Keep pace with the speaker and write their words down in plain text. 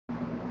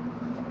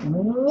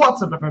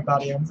What's up,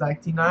 everybody? I'm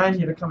Zach9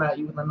 here to come at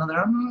you with another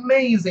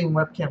amazing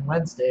Webcam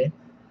Wednesday.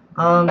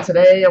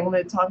 Today I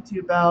wanted to talk to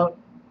you about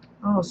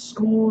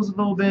school's a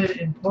little bit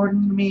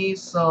important to me,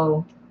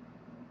 so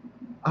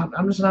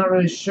I'm just not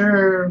really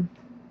sure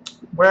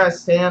where I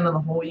stand on the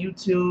whole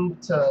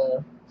YouTube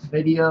to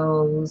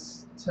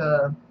videos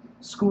to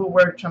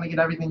schoolwork, trying to get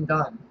everything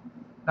done.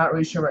 Not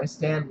really sure where I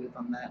stand with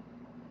on that.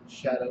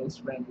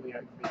 Shadows randomly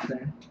right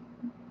there.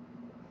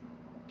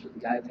 The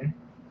guy there.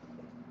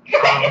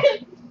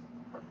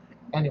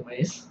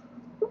 Anyways.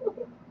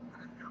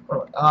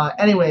 So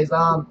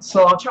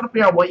I'm trying to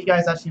figure out what you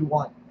guys actually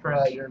want for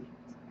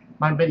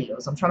my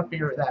videos. I'm trying to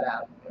figure that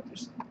out.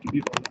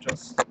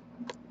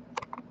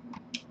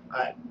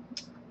 Alright.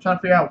 Trying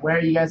to figure out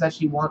where you guys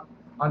actually want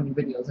on your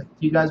videos. Like,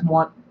 do you guys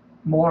want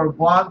more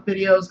vlog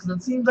videos? Because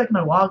it seems like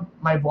my vlog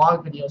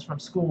videos from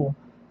school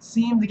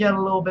seem to get a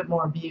little bit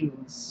more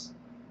views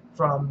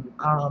from,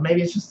 I don't know,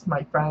 maybe it's just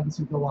my friends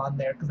who go on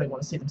there because they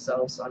want to see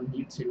themselves on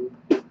YouTube.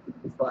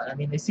 But, I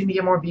mean, they seem to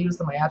get more views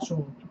than my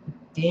actual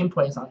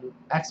gameplays on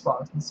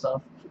Xbox and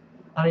stuff.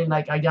 I mean,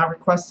 like, I got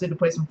requested to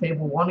play some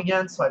Fable 1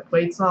 again, so I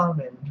played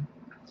some, and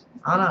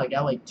I don't know, I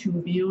got like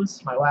 2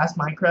 views. My last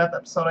Minecraft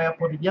episode I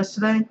uploaded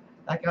yesterday,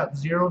 that got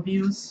 0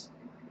 views.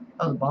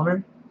 That was a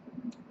bummer.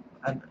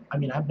 I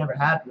mean, I've never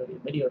had really a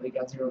video that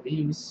got 0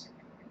 views.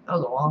 That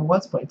was a long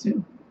Let's Play,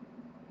 too.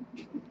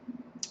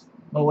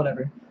 But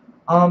whatever.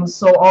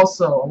 So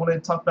also, I wanted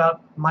to talk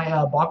about my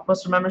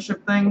Blockbuster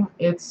membership thing.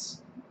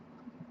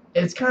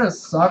 It's kind of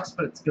sucks,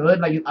 but it's good.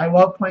 Like, I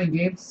love playing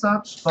games and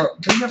such,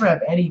 but they never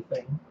have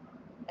anything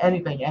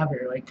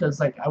ever. Like, cause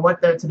like I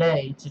went there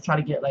today to try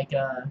to get like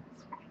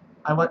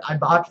I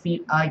got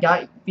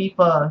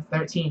FIFA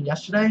 13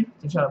 yesterday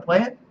to try to play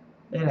it.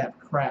 They didn't have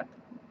crap,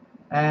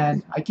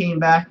 and I came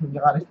back and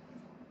got it.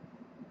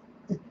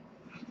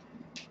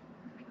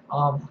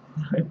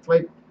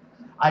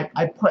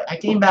 I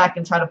came back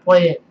and tried to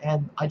play it,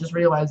 and I just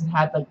realized it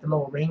had like the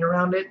little ring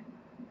around it.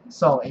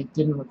 So it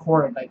didn't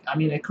record, like, I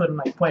mean, it couldn't,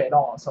 like, play at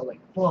all, so,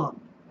 like,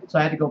 boom. So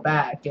I had to go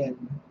back, and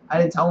I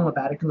didn't tell them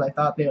about it, because I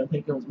thought they would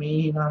think it was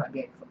me, you know, I'd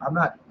be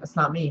like, that's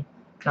not me.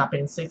 I'm not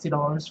paying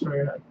 $60 for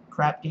a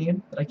crap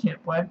game that I can't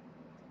play.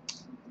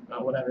 No,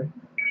 whatever.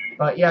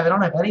 But, yeah, they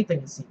don't have anything,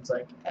 it seems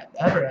like,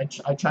 ever.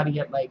 I tried to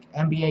get, like,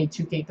 NBA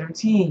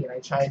 2K13, and I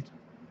tried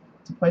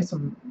to play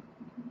some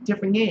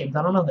different games.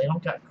 I don't know, they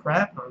don't got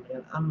crap on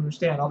it. I don't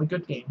understand. All the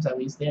good games, at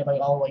least, they have, like,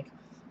 all, like,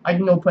 I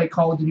can go play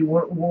Call of Duty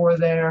War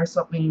there or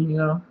something, you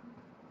know.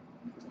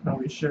 Not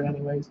really sure,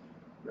 anyways.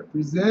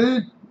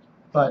 Represent.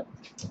 But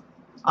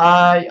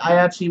I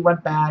actually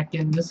went back,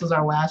 and this was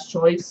our last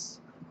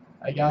choice.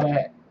 I got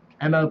a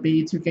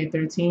MLB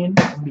 2K13. I'm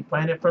gonna be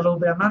playing it for a little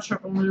bit. I'm not sure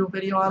if I'm gonna do a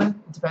video on it.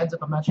 It depends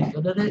if I'm actually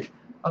good at it.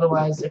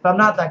 Otherwise, if I'm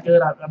not that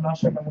good, I'm not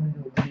sure if I'm gonna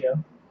do a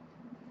video.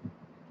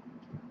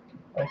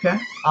 Okay.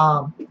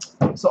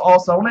 So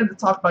also, I wanted to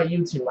talk about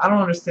YouTube. I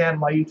don't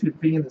understand why YouTube's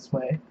being this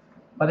way.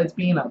 But it's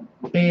being a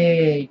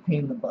big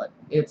pain in the butt.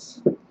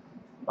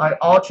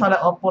 I'll try to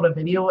upload a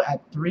video at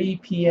 3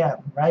 p.m.,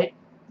 right?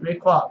 3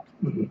 o'clock.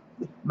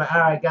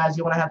 Alright, guys,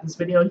 you want to have this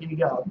video? Here you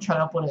go. I'll try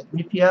to upload it at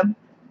 3 p.m.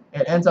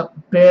 It ends up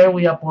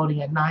barely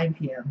uploading at 9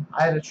 p.m.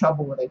 I had a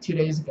trouble with it 2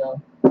 days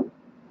ago,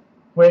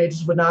 where it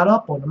just would not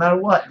upload, no matter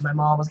what. And my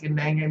mom was getting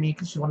angry at me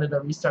because she wanted to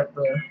restart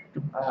the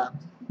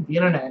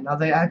internet. And I was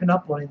like, I've been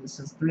uploading this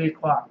since 3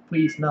 o'clock.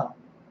 Please, no.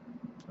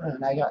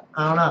 And I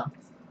don't know.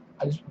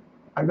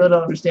 I really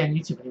don't understand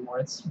YouTube anymore.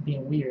 It's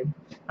being weird.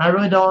 I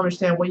really don't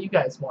understand what you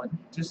guys want.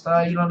 Just,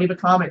 you know, leave a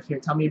comment here.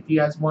 Tell me if you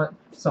guys want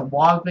some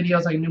vlog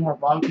videos. I can do more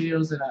vlog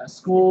videos in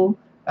school.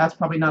 That's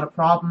probably not a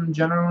problem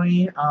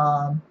generally.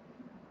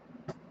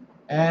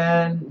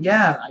 And,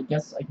 yeah, I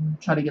guess I can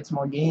try to get some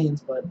more games.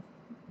 But,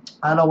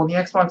 I don't know. When the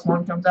Xbox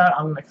One comes out,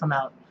 I'm going to come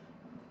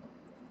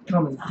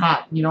in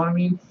hot. You know what I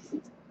mean?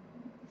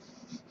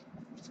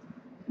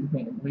 It's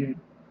being weird.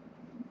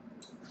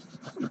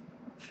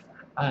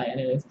 Alright,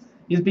 anyways.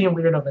 He's being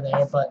weird over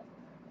there, but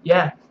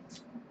yeah,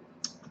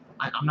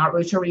 I'm not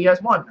really sure what you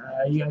guys want.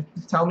 You guys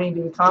tell me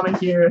in the comment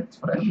here.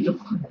 Whatever you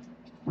want.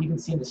 You can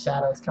see in the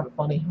shadow. It's kind of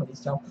funny when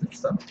he's jumping and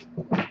stuff.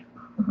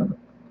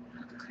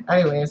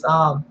 Anyways,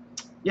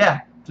 yeah,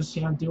 just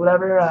do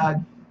whatever.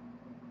 I'm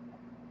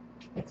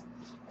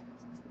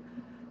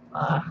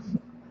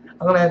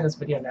gonna end this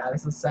video now.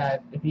 This is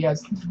sad. If you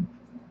guys,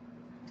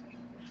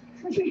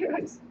 if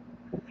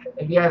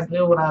you guys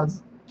knew what I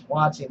was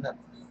watching, that.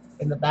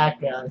 In the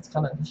background, it's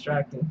kind of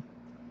distracting.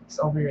 He's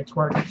over here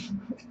twerking.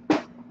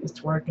 He's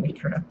twerking and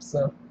crap.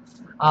 So,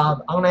 I'm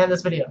gonna end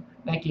this video.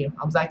 Thank you.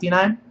 I'm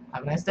Zach9.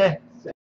 Have a nice day.